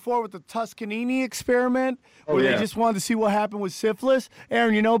this before with the Tuscanini experiment, where they just wanted to see what happened with syphilis.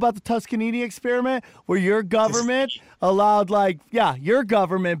 Aaron, you know about the Tuscanini experiment, where your government allowed, your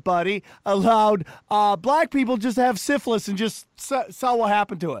government, buddy, allowed black people just to have syphilis and just saw what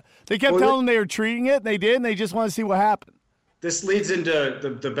happened to it. They kept telling them they were treating it, and they did, and they just want to see what happened. This leads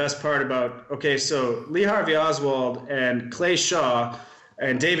into the best part about, so Lee Harvey Oswald and Clay Shaw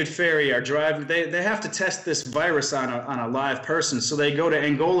and David Ferry are driving. They have to test this virus on a live person. So they go to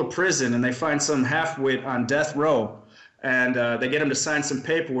Angola prison and they find some half-wit on death row, and they get him to sign some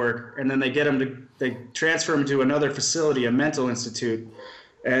paperwork, and then they transfer him to another facility, a mental institute,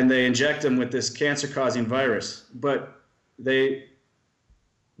 and they inject him with this cancer-causing virus. But they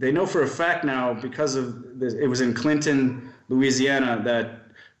know for a fact now, because of this, it was in Clinton, Louisiana, that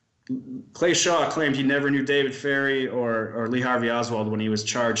Clay Shaw claimed he never knew David Ferry or Lee Harvey Oswald when he was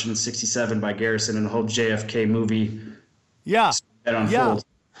charged in '67 by Garrison in the whole JFK movie. Yeah. That unfolds.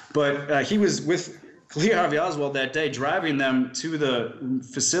 Yeah. But he was with Lee Harvey Oswald that day, driving them to the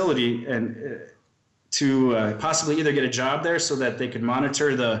facility and to possibly either get a job there so that they could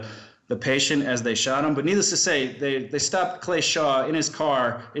monitor the patient as they shot him. But needless to say, they stopped Clay Shaw in his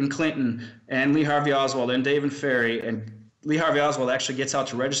car in Clinton, and Lee Harvey Oswald and David Ferry, and Lee Harvey Oswald actually gets out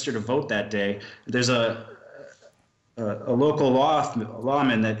to register to vote that day. There's a local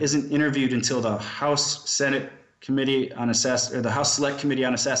lawman that isn't interviewed until the House Senate Committee on the House Select Committee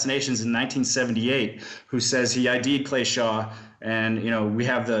on Assassinations in 1978, who says he ID'd Clay Shaw, and we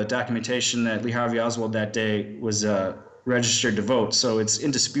have the documentation that Lee Harvey Oswald that day was registered to vote. So it's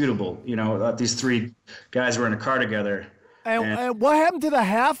indisputable. These three guys were in a car together. And what happened to the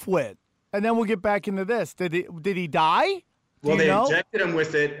half-wit? And then we'll get back into this. Did he die? Well, they injected him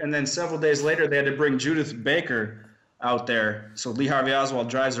with it, and then several days later they had to bring Judith Baker out there. So Lee Harvey Oswald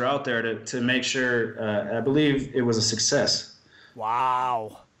drives her out there to make sure, I believe it was a success.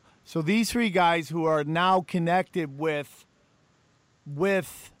 Wow. So these three guys who are now connected with the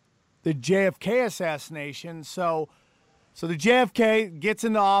JFK assassination. So the JFK gets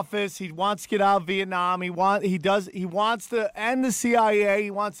into office. He wants to get out of Vietnam. He wants to end the CIA.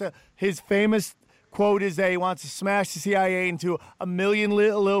 His famous quote is that he wants to smash the CIA into a million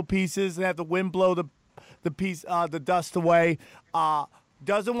little pieces and have the wind blow the dust away.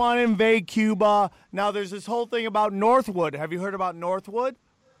 doesn't want to invade Cuba. Now, there's this whole thing about Northwood. Have you heard about Northwood?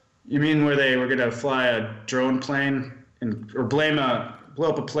 You mean where they were going to fly a drone plane or blow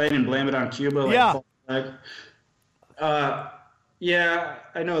up a plane and blame it on Cuba? Like yeah,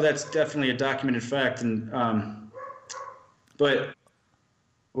 I know that's definitely a documented fact. But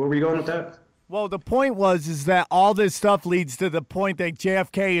where were we going with that? Well, the point is that all this stuff leads to the point that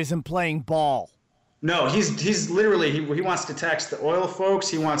JFK isn't playing ball. No, he's literally he wants to tax the oil folks.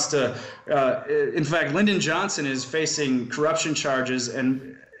 He wants to. In fact, Lyndon Johnson is facing corruption charges,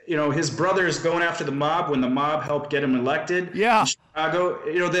 and his brother is going after the mob when the mob helped get him elected. Yeah. In Chicago,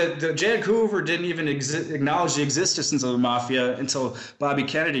 the J. Edgar Hoover didn't even acknowledge the existence of the mafia until Bobby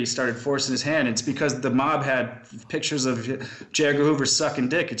Kennedy started forcing his hand. It's because the mob had pictures of J. Edgar Hoover sucking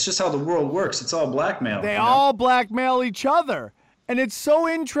dick. It's just how the world works. It's all blackmail. They all blackmail each other. And it's so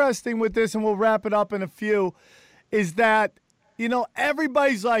interesting with this, and we'll wrap it up in a few, is that,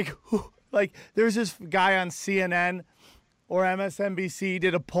 everybody's like there's this guy on CNN or MSNBC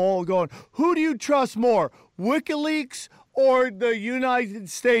did a poll going, who do you trust more, WikiLeaks or the United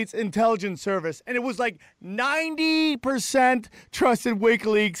States Intelligence Service? And it was like 90% trusted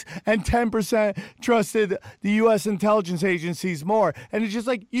WikiLeaks and 10% trusted the U.S. intelligence agencies more. And it's just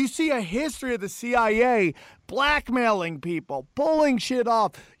like you see a history of the CIA blackmailing people, pulling shit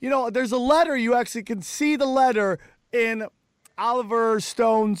off. There's a letter, you actually can see the letter in Oliver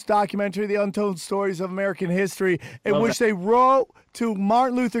Stone's documentary, The Untold Stories of American History, in which they wrote to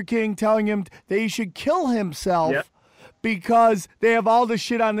Martin Luther King telling him that he should kill himself because they have all this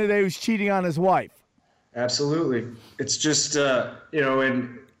shit on that he was cheating on his wife. Absolutely. It's just,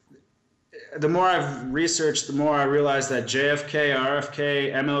 and the more I've researched, the more I realize that JFK,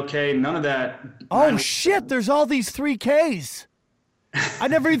 RFK, MLK, none of that. Oh, shit, there's all these 3Ks. I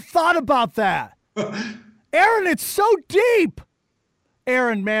never even thought about that. Aaron, it's so deep.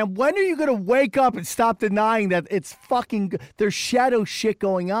 Aaron, man, when are you going to wake up and stop denying that it's there's shadow shit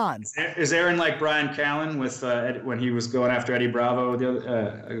going on? Is Aaron like Brian Callen with when he was going after Eddie Bravo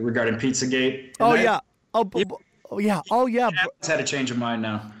regarding Pizzagate? Oh, yeah. Oh, yeah. He's had a change of mind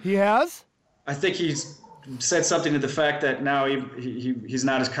now. He has? I think he's said something to the fact that now he's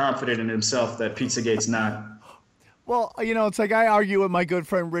not as confident in himself that Pizzagate's not. Well, it's like I argue with my good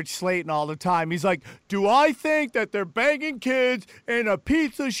friend Rich Slayton all the time. He's like, do I think that they're banging kids in a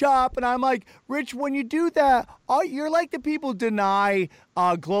pizza shop? And I'm like, Rich, when you do that, you're like the people deny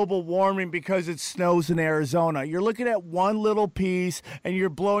global warming because it snows in Arizona. You're looking at one little piece and you're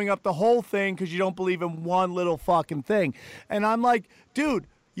blowing up the whole thing because you don't believe in one little fucking thing. And I'm like, dude,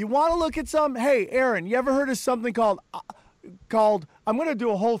 you want to look at hey, Aaron, you ever heard of something called, I'm going to do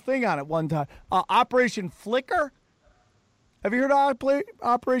a whole thing on it one time, Operation Flicker? Have you heard of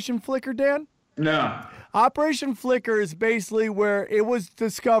Operation Flicker, Dan? No. Operation Flicker is basically where it was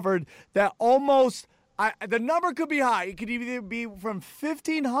discovered that the number could be high. It could either be from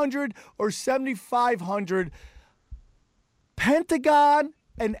 1,500 or 7,500 Pentagon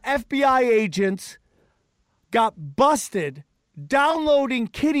and FBI agents got busted downloading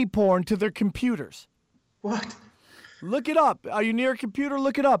kiddie porn to their computers. What? Look it up. Are you near a computer?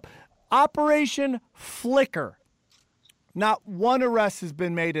 Look it up. Operation Flicker. Not one arrest has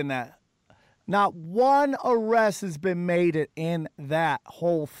been made in that. Not one arrest has been made in that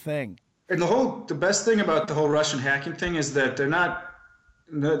whole thing. And the best thing about the whole Russian hacking thing is that they're not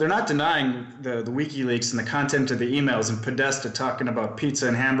denying the WikiLeaks and the content of the emails and Podesta talking about pizza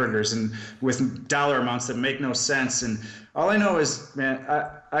and hamburgers and with dollar amounts that make no sense. And all I know is, man,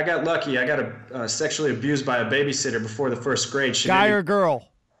 I got lucky. I got sexually abused by a babysitter before the first grade. Guy or girl?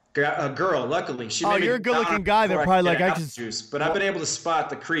 A girl, luckily. You're a good-looking guy. They're probably like, But I've been able to spot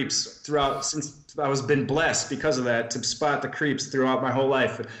the creeps throughout, since I was been blessed because of that, to spot the creeps throughout my whole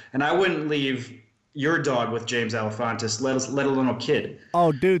life. And I wouldn't leave your dog with James Alefantis, let alone a kid.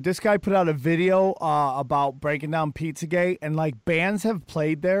 Oh, dude, this guy put out a video about breaking down Pizzagate, and like bands have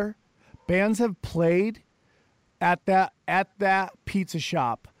played there. Bands have played at that pizza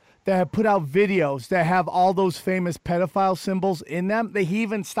shop that have put out videos that have all those famous pedophile symbols in them. He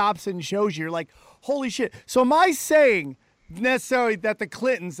even stops it and shows you. You're like, holy shit. So am I saying necessarily that the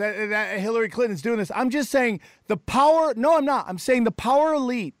Clintons, that Hillary Clinton's doing this? I'm just saying the power. No, I'm not. I'm saying the power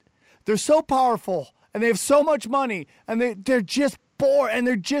elite. They're so powerful and they have so much money and they're just bored and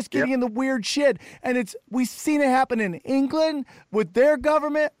they're just getting in the weird shit. And we've seen it happen in England with their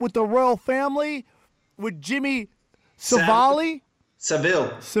government, with the royal family, with Jimmy Savile.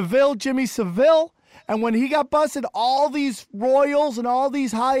 Jimmy Savile. And when he got busted, all these royals and all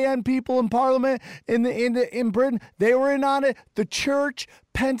these high-end people in Parliament in Britain, they were in on it. The church,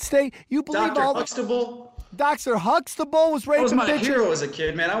 Penn State. You believe Dr. Huxtable. Dr. Huxtable was That raping was my bitches. hero as a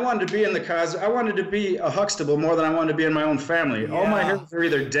kid, man. I wanted to be in the cause. I wanted to be a Huxtable more than I wanted to be in my own family. All my heroes are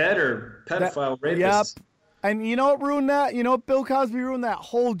either dead or pedophile rapists. Yep. And you know what ruined that? You know what Bill Cosby ruined? That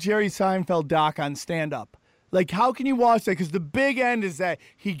whole Jerry Seinfeld doc on stand-up. Like, how can you watch that? Because the big end is that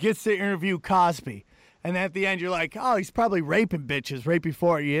he gets to interview Cosby. And at the end, you're like, oh, he's probably raping bitches right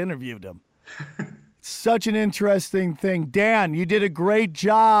before you interviewed him. Such an interesting thing. Dan, you did a great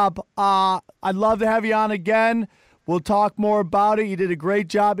job. I'd love to have you on again. We'll talk more about it. You did a great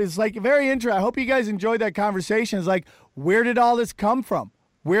job. It's like very interesting. I hope you guys enjoyed that conversation. It's like, where did all this come from?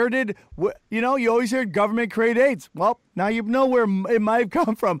 You always hear government create AIDS. Well, now you know where it might have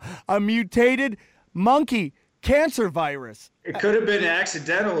come from. A mutated monkey cancer virus. It could have been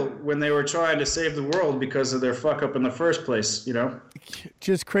accidental when they were trying to save the world because of their fuck up in the first place,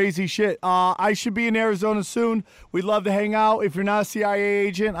 Just crazy shit. I should be in Arizona soon. We'd love to hang out. If you're not a CIA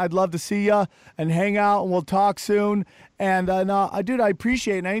agent, I'd love to see you and hang out, and we'll talk soon. And, dude, I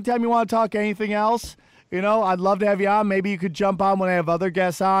appreciate it. Anytime you want to talk anything else, I'd love to have you on. Maybe you could jump on when I have other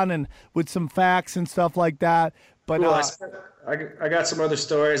guests on and with some facts and stuff like that. But cool. I got some other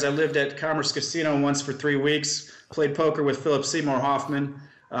stories. I lived at Commerce Casino once for 3 weeks, played poker with Philip Seymour Hoffman.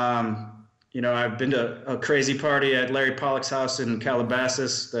 I've been to a crazy party at Larry Pollock's house in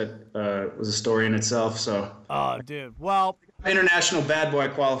Calabasas that was a story in itself. So. Oh, dude. Well. International bad boy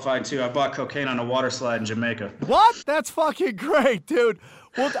qualified, too. I bought cocaine on a water slide in Jamaica. What? That's fucking great, dude.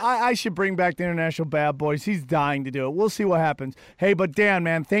 Well, I should bring back the International Bad Boys. He's dying to do it. We'll see what happens. Hey, but Dan,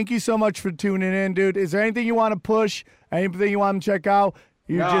 man, thank you so much for tuning in, dude. Is there anything you want to push? Anything you want to check out?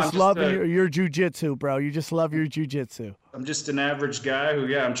 Just love your jiu-jitsu, bro. You just love your jiu-jitsu. I'm just an average guy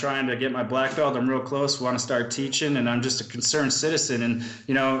who, I'm trying to get my black belt. I'm real close, want to start teaching, and I'm just a concerned citizen. And,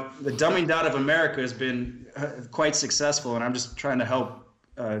 the dumbing down of America has been quite successful, and I'm just trying to help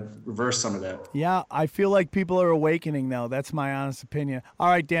reverse some of that. Yeah, I feel like people are awakening, though. That's my honest opinion. All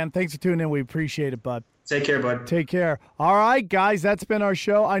right, Dan, thanks for tuning in. We appreciate it, bud. Take care, bud. Take care. All right, guys, that's been our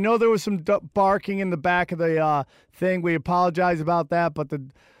show. I know there was some barking in the back of the thing. We apologize about that, but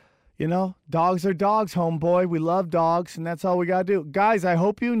dogs are dogs, homeboy. We love dogs, and that's all we got to do. Guys, I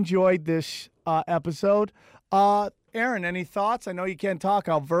hope you enjoyed this episode. Aaron, any thoughts? I know you can't talk.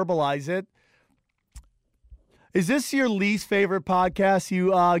 I'll verbalize it. Is this your least favorite podcast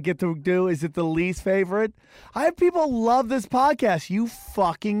you get to do? Is it the least favorite? I have people love this podcast. You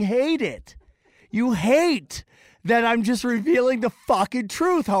fucking hate it. You hate that I'm just revealing the fucking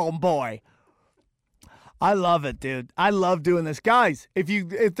truth, homeboy. I love it, dude. I love doing this. Guys,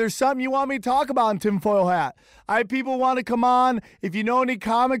 if there's something you want me to talk about in Tinfoil Hat, I have people want to come on. If you know any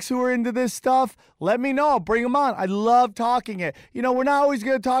comics who are into this stuff, let me know. I'll bring them on. I love talking it. We're not always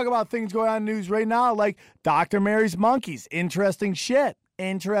going to talk about things going on in the news right now, like Dr. Mary's monkeys. Interesting shit.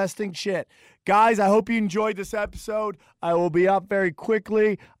 Interesting shit. Guys, I hope you enjoyed this episode. I will be up very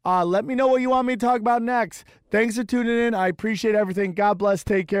quickly. Let me know what you want me to talk about next. Thanks for tuning in. I appreciate everything. God bless.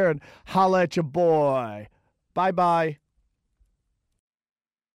 Take care, and holla at your boy. Bye-bye.